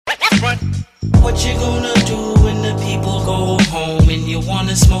What you gonna do when the people go home and you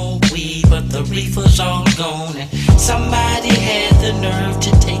wanna smoke weed but the reefer's all gone and somebody had the nerve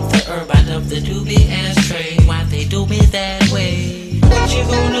to take the herb out of the doobie ashtray? Why they do me that way? What you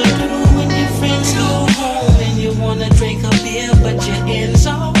gonna do when your friends go home and you wanna drink a beer but your ends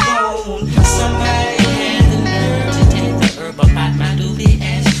all gone? Somebody had the nerve to take the herb out my doobie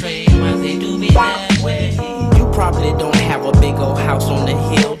ashtray. Why they do me that way? You probably don't have a big old house on the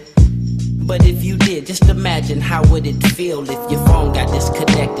hill, but if you did, just imagine how would it feel if your phone got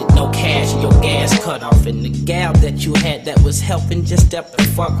disconnected, no cash, your gas cut off, and the gal that you had that was helping just stepped the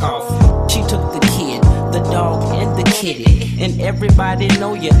fuck off. She took the kid, the dog, and the kitty, and everybody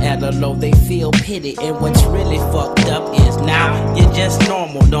know you're at a low, they feel pity. And what's really fucked up is now you're just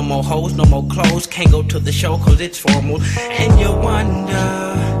normal. No more hoes, no more clothes, can't go to the show cause it's formal. And you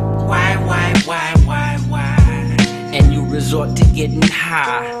wonder, why? And you resort to getting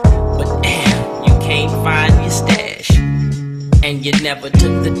high, but damn, you can't find your stash. And you never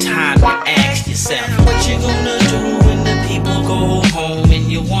took the time to ask yourself, what you gonna do when the people go home and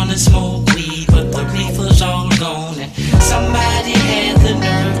you wanna smoke weed but the reefer's all gone and somebody had the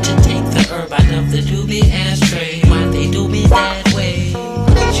nerve to take the herb out of the doobie ashtray? Why they do me that way?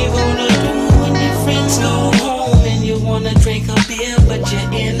 What you gonna do when your friends go home and you wanna drink a beer but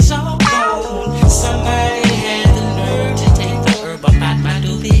your ends all gone? Somebody had the nerve to take the herb out my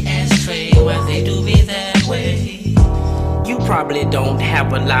doobie ashtray. Why they do me that way? You probably don't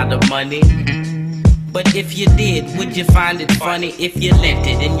have a lot of money, but if you did, would you find it funny if you lent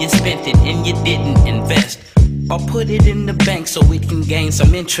it and you spent it and you didn't invest? Or put it in the bank so it can gain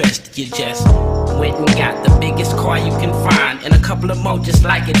some interest? You just went and got the biggest car you can find and a couple of more just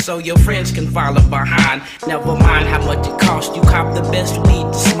like it so your friends can follow behind. Never mind how much it costs, you cop the best weed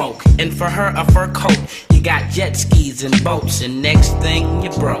to smoke, and for her a fur coat. You got jet skis and boats, and next thing you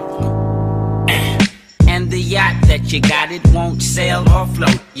broke. And the yacht that you got, it won't sail or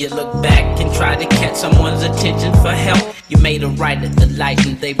float. You look back and try to catch someone's attention for help. You made a right at the light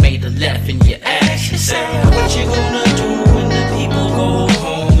and they made a left, and you ask yourself, what you gonna do when the people go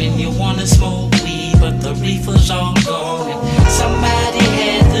home and you wanna smoke weed but the reefer's all gone and somebody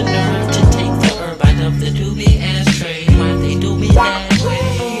had the nerve to take the herb out of the doobie ashtray? Why they do me that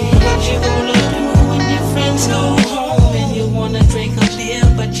way? What you gonna do when your friends go home and you wanna drink a beer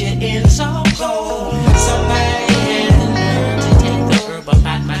but your ends all gone? Somebody had the nerve to take the herb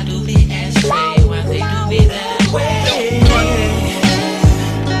out my doobie ashtray. Why they do me that way?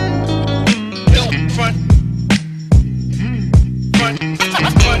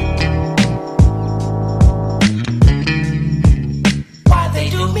 Why they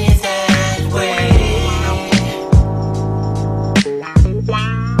do me that way?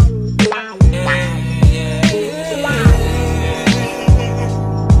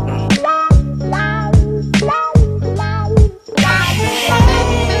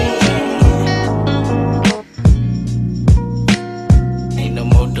 Ain't no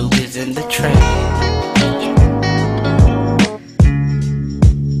more doobies in the train.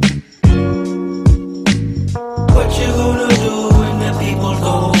 What you gonna do when the people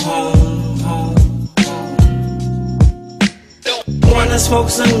go home? Wanna smoke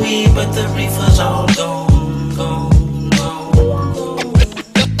some weed but the reefer's all gone.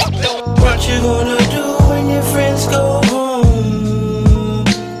 What you gonna do when your friends go home?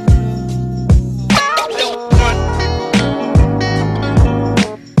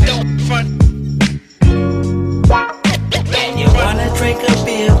 And you wanna drink a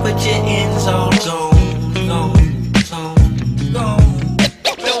beer but your ends all gone.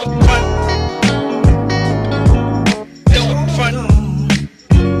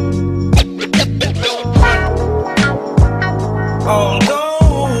 All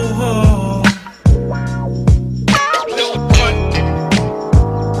gone.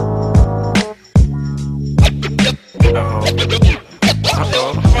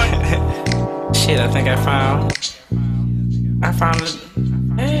 Shit, I think I found it.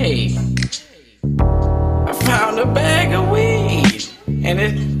 Hey, I found a bag of weed, and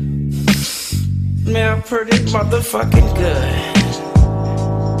it smelled pretty motherfucking good.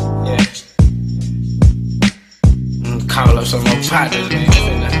 Yeah. Call up some more partners, man,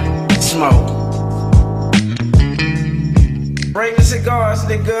 finna smoke. Bring the cigars,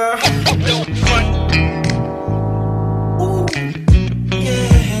 nigga. Ooh, yeah.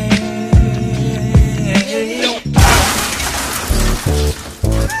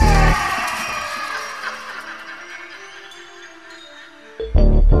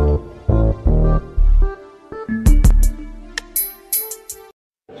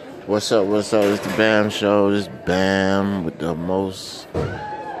 What's up? It's the Bam Show. This Bam with the most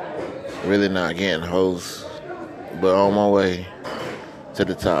Really not getting host, but on my way to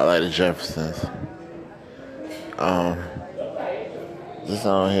the top like the Jeffersons. Um, just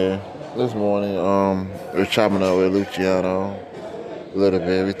on here this morning. We're chopping up with Luciano a little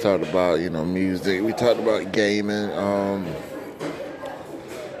bit. We talked about music. We talked about gaming.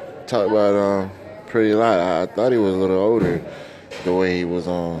 Talked about pretty lot. I thought he was a little older the way he was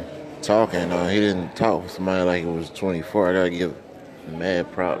talking. He didn't talk for somebody like he was 24. I gotta give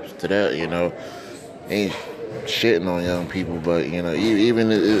mad props to that. Ain't shitting on young people, but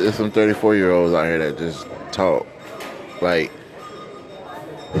even if some 34-year-olds out here that just talk like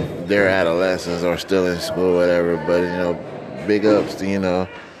they're adolescents or still in school, whatever. But big ups to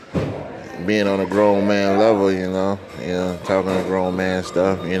being on a grown man level. Talking to grown man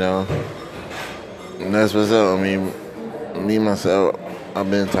stuff. And that's what's up. I mean, me myself, I've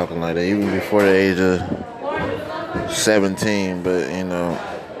been talking like that even before the age of 17. But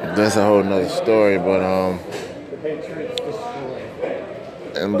that's a whole nother story. But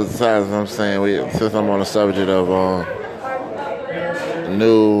and besides, I'm saying since I'm on the subject of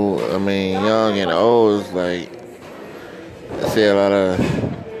young and old, it's like I see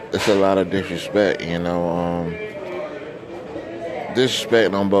it's a lot of disrespect.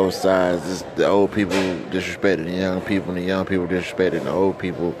 Disrespect on both sides. It's the old people disrespecting the young people, and the young people disrespecting the old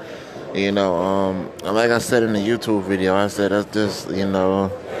people. Like I said in the YouTube video, I said that's just and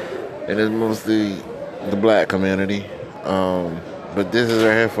it's mostly the black community. But this is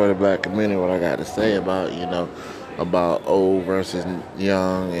right here for the black community. What I got to say about old versus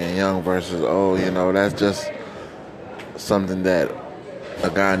young and young versus old. That's just something that a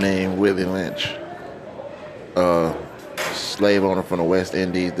guy named Willie Lynch, slave owner from the West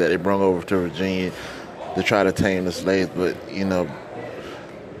Indies, that they brought over to Virginia to try to tame the slaves. But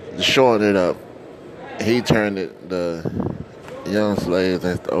shorten it up, he turned the young slaves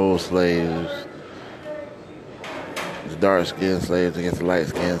against the old slaves, the dark skinned slaves against the light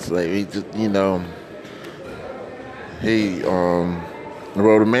skinned slaves. He just he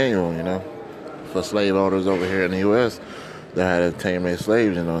wrote a manual, for slave owners over here in the U.S. that had to tame their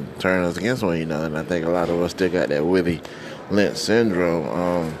slaves, turn us against one, and I think a lot of us still got that Willie Lynch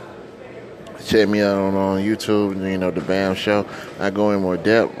syndrome. Check me out on YouTube, the BAM Show. I go in more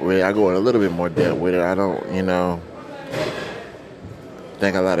depth with it. I go in a little bit more depth with it. I don't,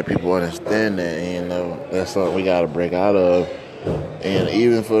 think a lot of people understand that, that's something we got to break out of. And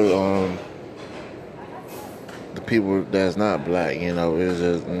even for the people that's not black, it's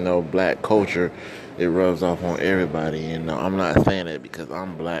just, black culture, it rubs off on everybody. I'm not saying it because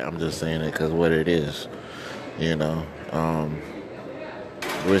I'm black. I'm just saying it because what it is,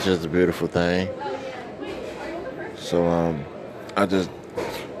 which is a beautiful thing. So I just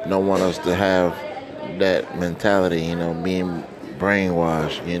don't want us to have that mentality, being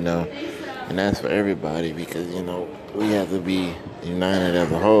brainwashed, and that's for everybody because, we have to be united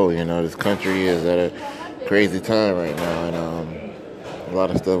as a whole. This country is at a crazy time right now, and a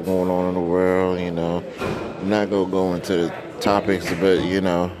lot of stuff going on in the world, I'm not going to go into the topics, but,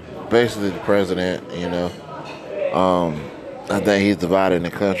 basically the president, I think he's dividing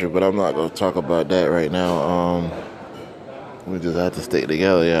the country, but I'm not going to talk about that right now. We just have to stick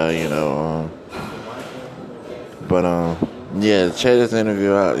together, yeah, But, yeah, check this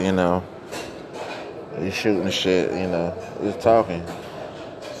interview out, He's shooting the shit, He's talking.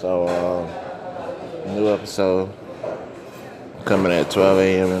 So, new episode coming at 12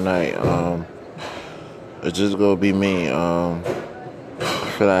 a.m. tonight. It's just going to be me. I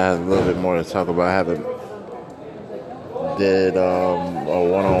feel like I have a little bit more to talk about. I haven't did a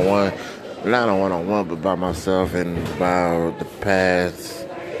one-on-one, not a one-on-one, but by myself in about the past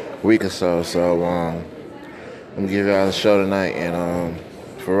week or so. So I'm gonna give y'all a show tonight, and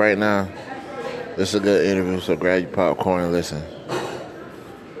for right now, this is a good interview. So grab your popcorn and listen.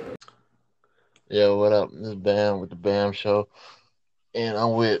 Yo, what up? This is Bam with the Bam Show, and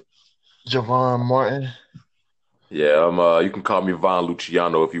I'm with Javon Martin. Yeah, you can call me Von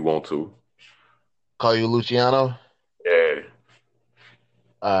Luciano if you want to. Call you Luciano? Yeah.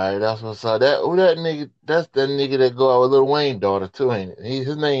 Alright, that's what's up. That nigga, that's the nigga that go out with Lil Wayne daughter too, ain't it?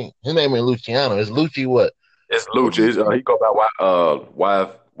 His name ain't Luciano. It's Lucci what? It's Lucci. He go by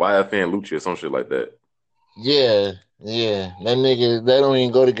YFN Lucci or some shit like that. Yeah. That nigga, they don't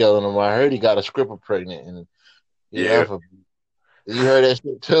even go together no more. I heard he got a stripper pregnant, and Yeah. You heard that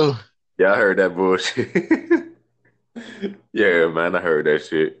shit too? Yeah, I heard that bullshit. Yeah, man, I heard that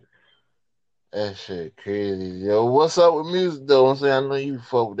shit. That shit crazy. Yo, what's up with music though? I'm saying I know you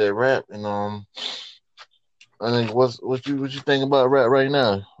fuck with that rap, and I think what you think about rap right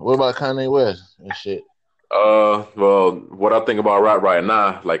now? What about Kanye West and shit? Well, what I think about rap right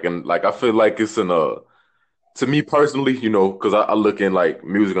now, like I feel like it's in a to me personally, because I look in like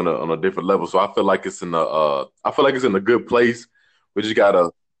music on a different level. So I feel like it's in I feel like it's in a good place. We just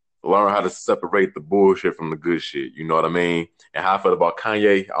gotta learn how to separate the bullshit from the good shit. You know what I mean? And how I feel about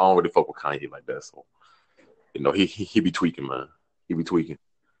Kanye, I don't really fuck with Kanye like that. So he be tweaking, man. He be tweaking.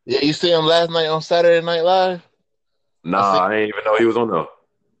 Yeah, you see him last night on Saturday Night Live? I see. Nah, I ain't even know he was on there.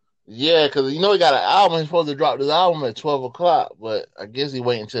 Yeah, because he got an album. He's supposed to drop this album at 12 o'clock, but I guess he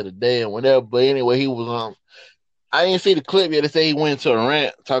waiting until the day and whatever. But anyway, he was I didn't see the clip yet. They say he went to a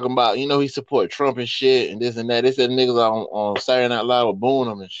rant talking about, he support Trump and shit and this and that. They said niggas on Saturday Night Live were booing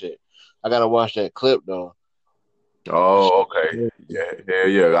him and shit. I gotta watch that clip though. Oh, okay. Yeah, yeah,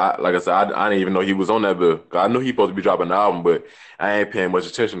 yeah. Like I said, I didn't even know he was on that bill. I knew he supposed to be dropping an album, but I ain't paying much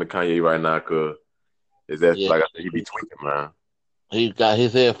attention to Kanye right now because is that Yeah, like I said, he be tweaking, man. he got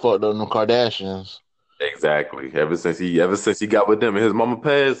his head fucked up on the Kardashians. Exactly. Ever since he got with them and his mama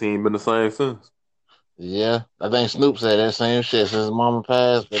passed, he ain't been the same since. Yeah, I think Snoop said that same shit since his mama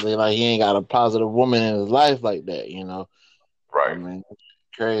passed, but they like he ain't got a positive woman in his life like that. I Right. mean,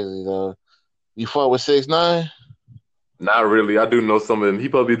 crazy though. You fought with 6ix9ine? Not really. I do know some of them. He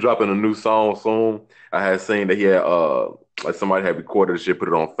probably be dropping a new song soon. I had seen that he had like somebody had recorded the shit, put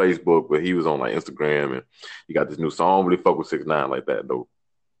it on Facebook, but he was on like Instagram and he got this new song. I don't really fuck with 6ix9ine like that though.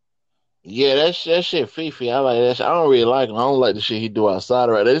 Yeah, that shit Fifi. I like that shit. I don't really like him. I don't like the shit he do outside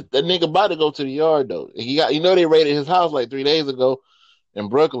of it. That nigga about to go to the yard though. He got they raided his house like 3 days ago in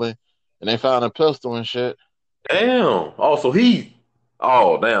Brooklyn and they found a pistol and shit. Damn. Also,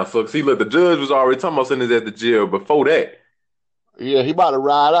 Oh, damn. So, see, look, the judge was already talking about sending his at the jail before that. Yeah, he about to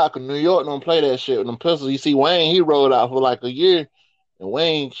ride out because New York don't play that shit with them pistols. You see Wayne, he rode out for like a year and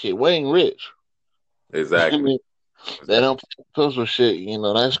Wayne rich. Exactly. They Exactly. don't play pistol shit,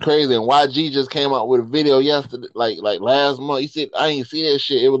 that's crazy. And YG just came out with a video yesterday, like last month. He said I ain't see that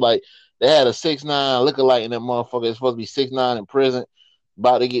shit. It was like they had a 6ix9ine lookalike in that motherfucker. It's supposed to be 6ix9ine in prison,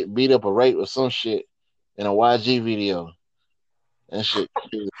 about to get beat up or raped or some shit in a YG video. That shit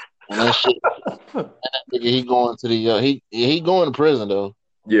crazy. And that shit, nigga, he going to the he going to prison though.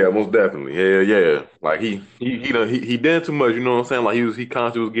 Yeah, most definitely. Hell yeah. Like he did too much, you know what I'm saying? Like he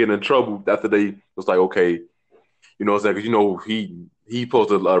constantly was getting in trouble after they was like, okay, you know what I'm saying? Because he supposed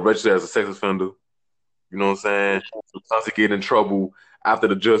to register as a sex offender. You know what I'm saying? Sometimes he get in trouble after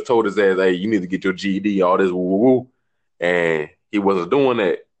the judge told his ass, "Hey, you need to get your GED, all this woo woo woo," and he wasn't doing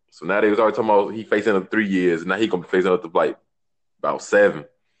that. So now they was already talking about he facing up 3 years, and now he gonna be facing up to like about 7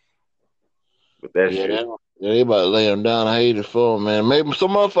 with that Yeah, shit. they about to lay him down. I hate it for him, man. Maybe some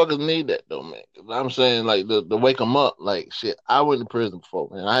motherfuckers need that though, man. 'Cause I'm saying like to wake them up. Like shit, I went to prison before,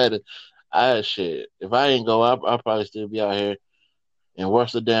 man. I had shit. If I ain't go, I probably still be out here in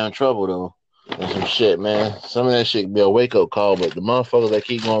worse of damn trouble though. And some shit, man. Some of that shit could be a wake up call, but the motherfuckers that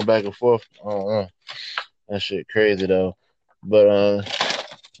keep going back and forth, I don't know. That shit crazy though. But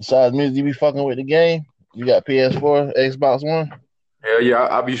besides music, you be fucking with the game. You got PS4, Xbox One. Hell yeah,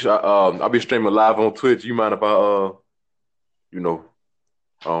 I'll be streaming live on Twitch. You mind if I you know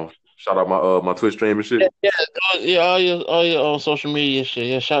shout out my Twitch stream and shit? Yeah, all your on social media shit.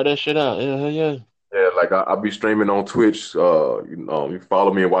 Yeah, shout that shit out. Yeah, yeah. Yeah, like I'll be streaming on Twitch. You can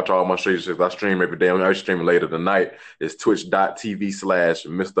follow me and watch all my streams. I stream every day. I'm actually streaming later tonight. It's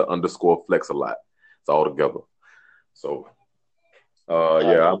twitch.tv/Mr. _Flex a lot. It's all together. So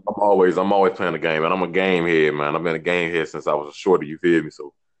yeah, I'm always playing the game, and I'm a game head, man. I've been a game head since I was a shorty. You feel me?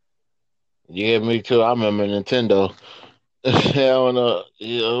 So Yeah, me too. I remember Nintendo. I don't know.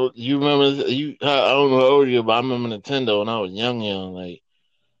 You remember you? I don't know how old you, are, but I remember Nintendo when I was young. Like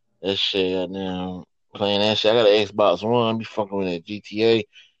that shit. Now playing that shit. I got an Xbox One. I be fucking with that GTA.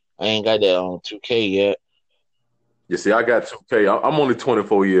 I ain't got that on 2K yet. you see, I got 2K. I'm only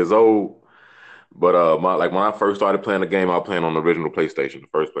 24 years old, but my like when I first started playing the game, I was playing on the original PlayStation, the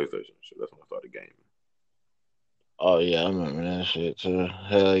first PlayStation. Shit, that's when I started gaming. Oh yeah, I remember that shit too.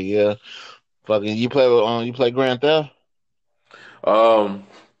 Hell yeah. Fucking, you play Grand Theft? Um,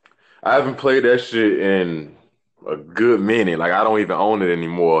 I haven't played that shit in a good minute. Like I don't even own it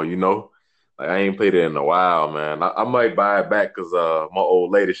anymore. Like I ain't played it in a while, man. I might buy it back because my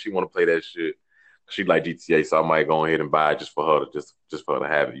old lady she want to play that shit. She like GTA, so I might go ahead and buy it just for her to just for her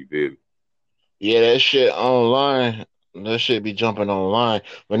to have it. You feel me? Yeah, that shit online. That shit be jumping online.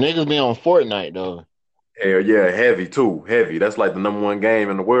 But niggas be on Fortnite though. Hell yeah, heavy too, heavy. That's like the number one game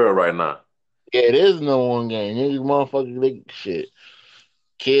in the world right now. Yeah, it is no one game. Niggas motherfuckers they shit.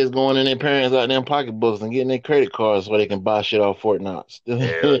 Kids going in their parents out their pocketbooks and getting their credit cards so they can buy shit off Fortnite.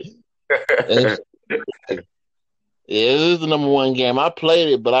 Hell That shit- yeah, it is the number one game. I played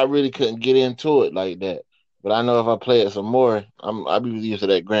it, but I really couldn't get into it like that. But I know if I play it some more, I'll be used to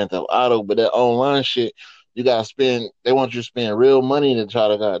that Grand Theft Auto. But that online shit, you gotta spend. They want you to spend real money to try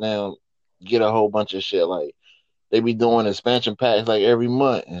to goddamn get a whole bunch of shit. Like they be doing expansion packs like every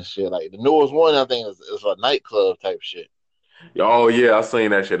month and shit. Like the newest one, I think is a nightclub type shit. Oh yeah, I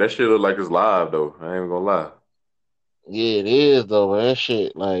seen that shit. That shit look like it's live though. I ain't even gonna lie. Yeah, it is though. But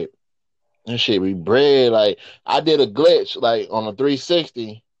that shit be bread. Like I did a glitch like on a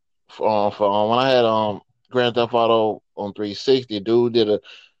 360 for when I had Grand Theft Auto on 360. Dude did a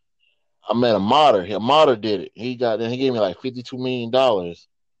I met a modder. A modder did it. He gave me like $52 million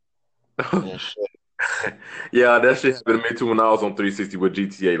and shit. Yeah, that shit happened to me too when I was on 360 with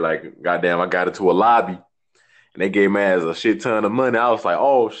GTA. Like, goddamn, I got into a lobby and they gave my ass a shit ton of money. I was like,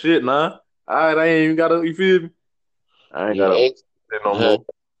 oh shit, nah. All right, I ain't even gotta, you feel me? I ain't gotta Yeah, shit no more.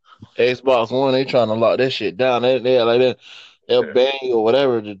 Xbox One, they trying to lock that shit down. They like that. They'll ban you or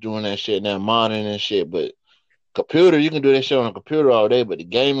whatever to doing that shit now, modding and shit. But computer, you can do that shit on a computer all day. But the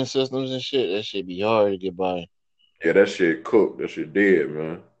gaming systems and shit, that shit be hard to get by. Yeah, that shit cooked. That shit dead,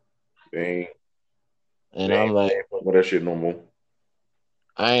 man. They ain't, And they I'm ain't, like, they ain't fucking with that shit no more.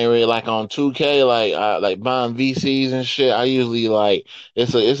 I ain't really like on 2K, like I like buying VCs and shit. I usually like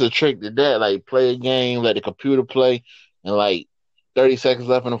it's a trick to that. Like play a game, let the computer play, and like 30 seconds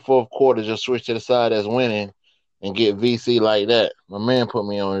left in the fourth quarter, just switch to the side that's winning and get VC like that. My man put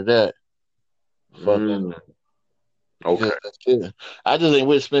me on that. Fucking Mm, because okay. shit. I just ain't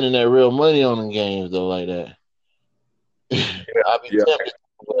with spending that real money on the games though like that. I be Yeah. tempted,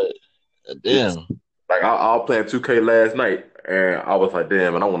 but Yes. damn. I was playing 2K last night, and I was like,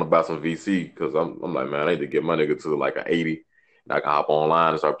 damn, and I want to buy some VC because I'm like, man, I need to get my nigga to like an 80, and I can hop online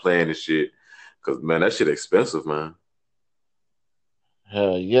and start playing this shit. Because man, that shit expensive, man.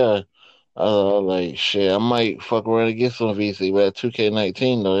 Hell yeah. Like shit, I might fuck around and get some VC, but at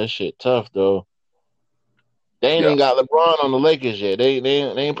 2K19 though, that shit tough though. They ain't Yeah. even got LeBron on the Lakers yet. They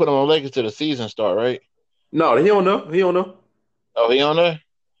ain't put him on the Lakers till the season start, right? No, he don't know. He don't know. Oh, he on there?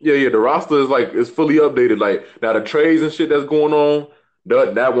 Yeah, yeah. The roster is like it's fully updated. Like now, the trades and shit that's going on,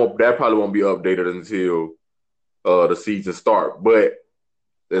 that probably won't be updated until the season start. But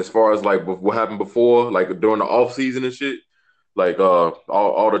as far as like what happened before, like during the off season and shit, like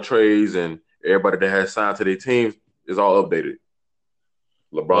all the trades and everybody that has signed to their teams is all updated.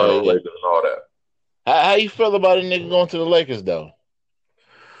 LeBron Hell on the yeah. Lakers and all How you feel about a nigga going to the Lakers though?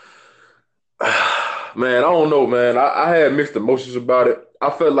 that. Man, I don't know, man. I had mixed emotions about it. I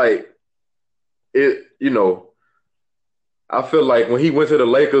felt like it, I feel like when he went to the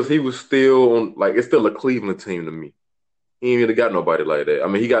Lakers, he was still on like it's still a Cleveland team to me. He ain't really got nobody like that. I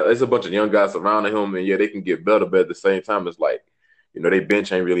mean, it's a bunch of young guys surrounding him, and yeah, they can get better, but at the same time, it's like, they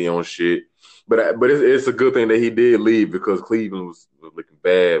bench ain't really on shit. But it's a good thing that he did leave because Cleveland was looking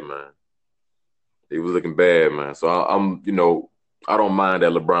bad, man. He was looking bad, man. So I don't mind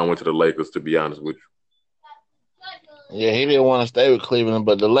that LeBron went to the Lakers. To be honest with Yeah, he didn't want to stay with Cleveland,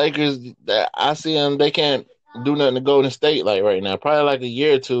 but the Lakers, I see them. They can't do nothing to Golden State like right now. Probably like a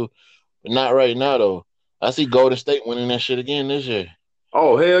year or two, but not right now though. I see Golden State winning that shit again this year.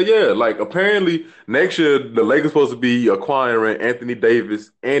 oh hell yeah! Like apparently next year the Lakers supposed to be acquiring Anthony Davis,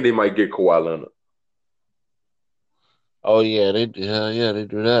 and they might get Kawhi Leonard. Oh yeah, hell yeah, they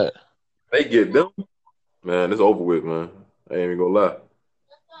do that. They get them, man. It's over with, man. I ain't even gonna lie.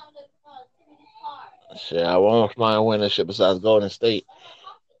 Shit, I won't find win that shit besides Golden State.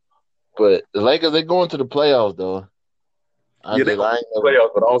 But the Lakers, they going to the playoffs though. Yeah, they gonna I make ain't the never.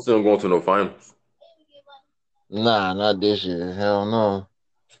 playoffs, but I don't see them going to no finals. Nah, not this year. Hell no.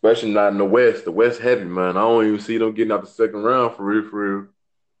 Especially not in the West. The West heavy, man. I don't even see them getting out the second round for real, for real.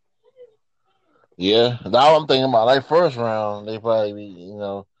 Yeah, now I'm thinking about like first round. They probably be,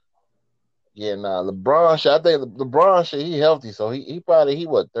 yeah. Nah, LeBron shit. I think LeBron shit. He healthy, so he probably he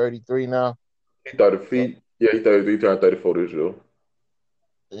what 33 now. He 30 So feet. Yeah, he 33, turned 34 this year.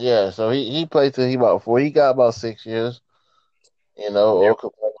 yeah, so he played till he about 4. He got about 6 years, Yeah, or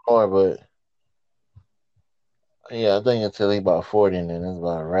could play more. But yeah, I think until he about 40, and then it's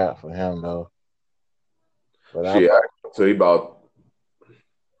about a wrap for him though. But I'm shit. So he about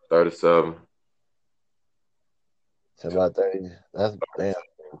 37. to about 30. That's damn.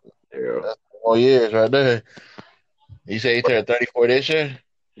 Yeah. That's 4 years right there. You say he turned 34 this year?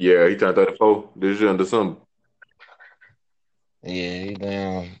 Yeah, he turned 34 this year in December. Yeah, he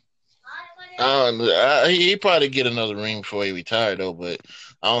damn. He probably get another ring before he retire though, but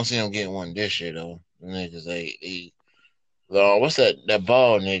I don't see him getting one this year though. The niggas, what's that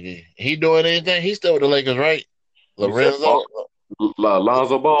ball nigga? He doing anything? He still with the Lakers, right? You said Lorenzo.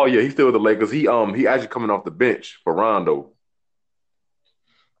 Lonzo Ball. Yeah, he's still with the Lakers. He actually coming off the bench for Rondo.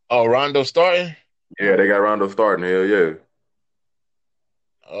 Oh, Rondo starting. Yeah, they got Rondo starting. Hell yeah.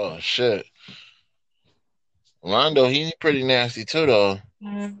 Oh shit, Rondo, he's pretty nasty too, though.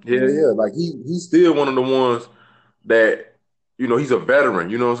 Yeah. Like he's still one of the ones that he's a veteran.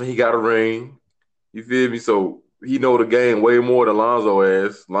 You know what I'm saying? He got a ring. You feel me? So he know the game way more than Lonzo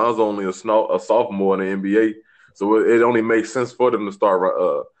has. Lonzo only a sophomore in the NBA, so it only makes sense for them to start.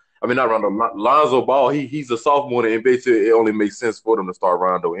 I mean, not Rondo. Lonzo Ball. He's a sophomore in the NBA, so it only makes sense for them to start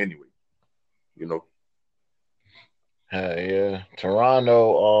Rondo anyway. You know. Hell yeah,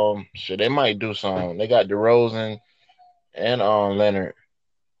 Toronto. Shit, they might do something. They got DeRozan and Leonard,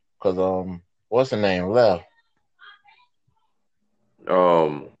 cause what's the name left?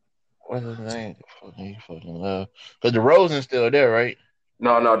 Um. What's his name? He fucking left. Cause DeRozan's still there, right?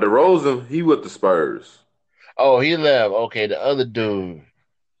 No. DeRozan, he with the Spurs. Oh, he left. Okay, the other dude.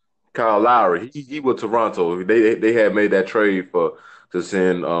 Kyle Lowry, he with Toronto. They had made that trade to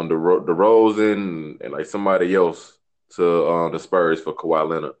send DeRozan and like somebody else to the Spurs for Kawhi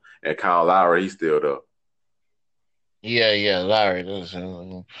Leonard and Kyle Lowry. He's still there. Yeah, Larry. That's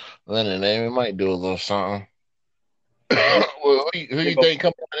Leonard name. It might do a little something. Well, who you think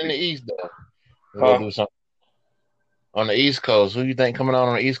coming out in the East though? Let's go Huh? do something on the East Coast. Who you think coming out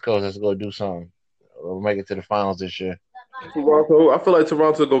on the East Coast? Let's go do something. We'll make it to the finals this year. Toronto. I feel like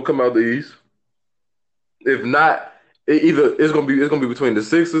Toronto gonna come out the East. If not, either it's gonna be between the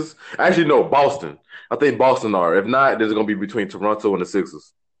Sixers. Actually, no, Boston. I think Boston are. If not, there's gonna be between Toronto and the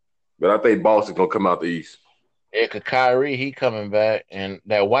Sixers. But I think Boston's gonna come out the East. Yeah, cause Kyrie, he coming back, and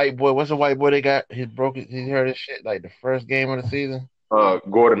that white boy. What's the white boy they got? He broke it. He hurt his shit like the first game of the season.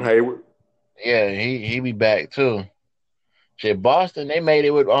 Gordon Hayward. Yeah, he be back too. Shit, Boston, they made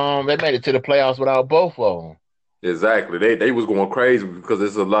it with they made it to the playoffs without both of them. Exactly. They was going crazy because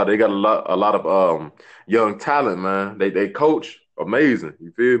there's a lot. They got a lot of young talent, man. They coach amazing.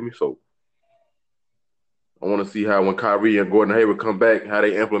 You feel me? So I want to see how when Kyrie and Gordon Hayward come back, how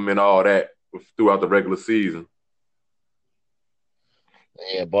they implement all that throughout the regular season.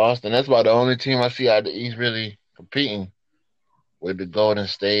 Yeah, Boston. That's about the only team I see out the East really competing with the Golden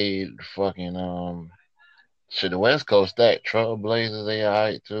State, fucking shit. The West Coast stack. Trailblazers, they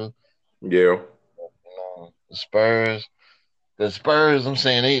alright too. Yeah. The Spurs. The Spurs. I'm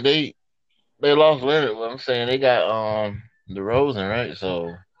saying they lost Leonard. But I'm saying they got DeRozan, right?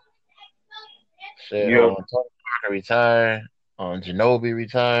 So shit. Yeah. Tony Parker retired. Ginobili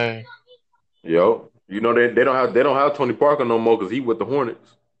retired. Yo. You know they don't have Tony Parker no more because he with the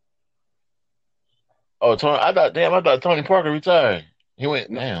Hornets. Oh, Tony. I thought Tony Parker retired. He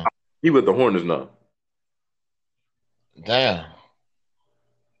went damn. He with the Hornets now. Damn.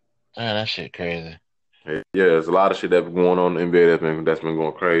 Damn, that shit crazy. Yeah, there's a lot of shit that's been going on in the NBA that's been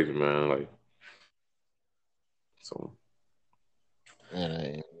going crazy, man. Like so.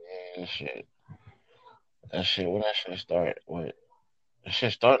 Yeah, that shit. That shit. When that shit start? What? That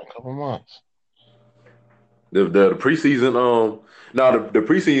shit start in a couple months. The preseason now the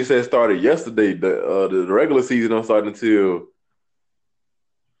preseason said started yesterday. The regular season don't start until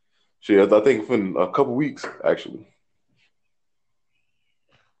shit, I think for a couple weeks actually.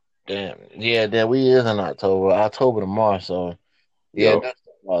 Damn. Yeah, that we is in October. October to March. So yeah, Yo, that's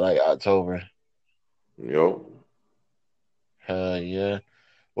about like October. yo. Hell yeah.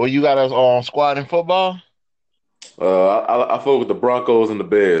 Well, you got us on squad in football. I fought with the Broncos and the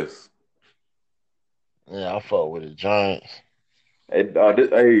Bears. Yeah, I fuck with the Giants. The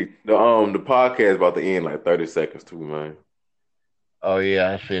podcast about to end like 30 seconds too, man. Oh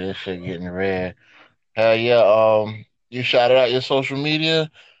yeah, I see this shit getting red. Hell yeah. You shouted out your social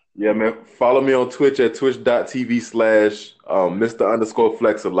media. Yeah, man. Follow me on Twitch at twitch.tv/ Mr.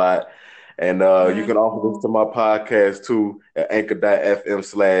 _Flex a lot. And you can also listen to my podcast too at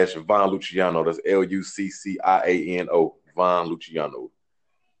anchor.fm/ Von Luciano. That's LUCCIANO. Von Luciano.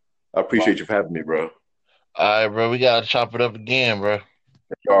 I appreciate you for having me, bro. All right, bro. We gotta chop it up again, bro.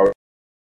 You already